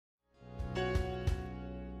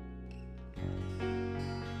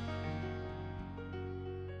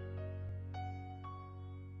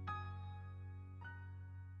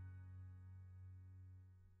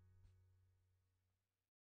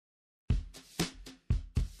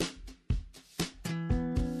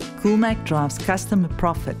Coolmac drives customer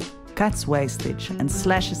profit, cuts wastage and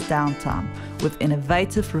slashes downtime with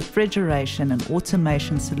innovative refrigeration and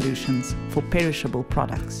automation solutions for perishable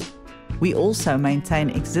products. We also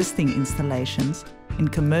maintain existing installations in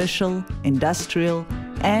commercial, industrial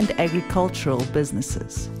and agricultural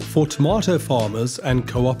businesses. For tomato farmers and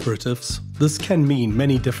cooperatives, this can mean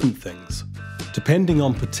many different things, depending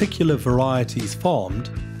on particular varieties farmed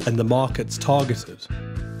and the markets targeted,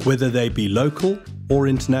 whether they be local or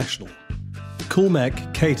international.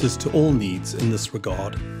 Coolmac caters to all needs in this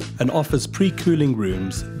regard and offers pre-cooling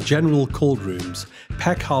rooms, general cold rooms,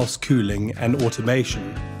 packhouse cooling and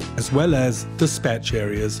automation, as well as dispatch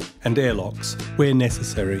areas and airlocks where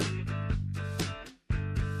necessary.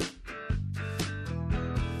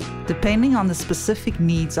 Depending on the specific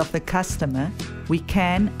needs of the customer, we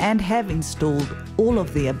can and have installed all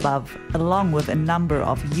of the above along with a number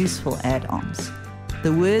of useful add-ons.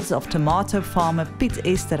 The words of tomato farmer Piet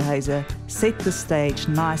Esterhuizen set the stage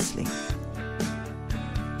nicely.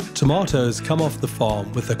 Tomatoes come off the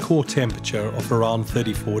farm with a core temperature of around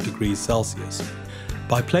 34 degrees Celsius.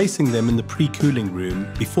 By placing them in the pre-cooling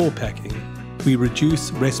room before packing, we reduce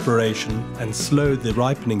respiration and slow the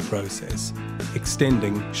ripening process,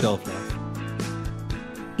 extending shelf life.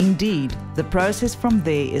 Indeed, the process from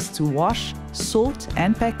there is to wash, sort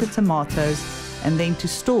and pack the tomatoes and then to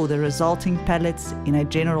store the resulting pallets in a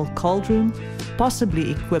general cold room,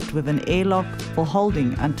 possibly equipped with an airlock for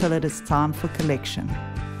holding until it is time for collection.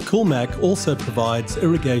 Coolmac also provides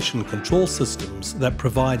irrigation control systems that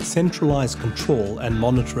provide centralized control and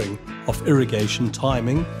monitoring of irrigation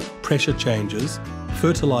timing, pressure changes,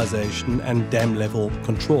 fertilization and dam level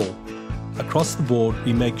control. Across the board,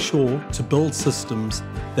 we make sure to build systems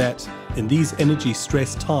that, in these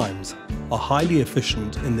energy-stressed times, are highly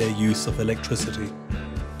efficient in their use of electricity.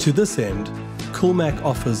 To this end, Coolmac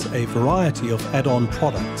offers a variety of add-on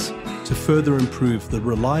products to further improve the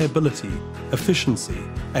reliability, efficiency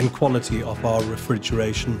and quality of our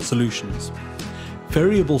refrigeration solutions.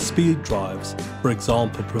 Variable speed drives, for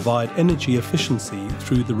example, provide energy efficiency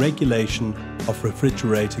through the regulation of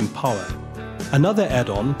refrigerating power. Another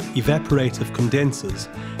add-on, evaporative condensers,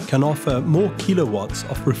 can offer more kilowatts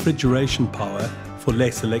of refrigeration power for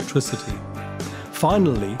less electricity.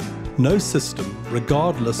 Finally, no system,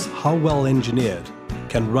 regardless how well engineered,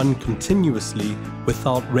 can run continuously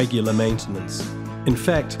without regular maintenance. In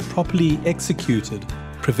fact, properly executed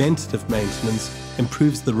preventative maintenance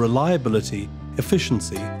improves the reliability,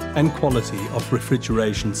 efficiency and quality of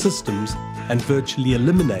refrigeration systems and virtually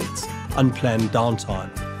eliminates unplanned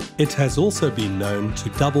downtime. It has also been known to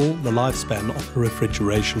double the lifespan of a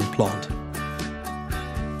refrigeration plant.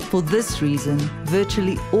 For this reason,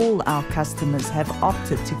 virtually all our customers have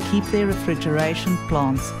opted to keep their refrigeration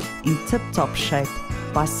plants in tip-top shape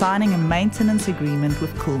by signing a maintenance agreement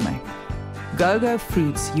with Coolmac. Go-Go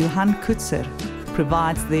Fruits Johan Kutzer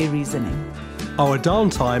provides their reasoning. Our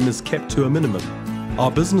downtime is kept to a minimum.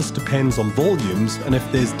 Our business depends on volumes, and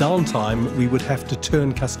if there's downtime, we would have to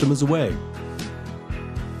turn customers away.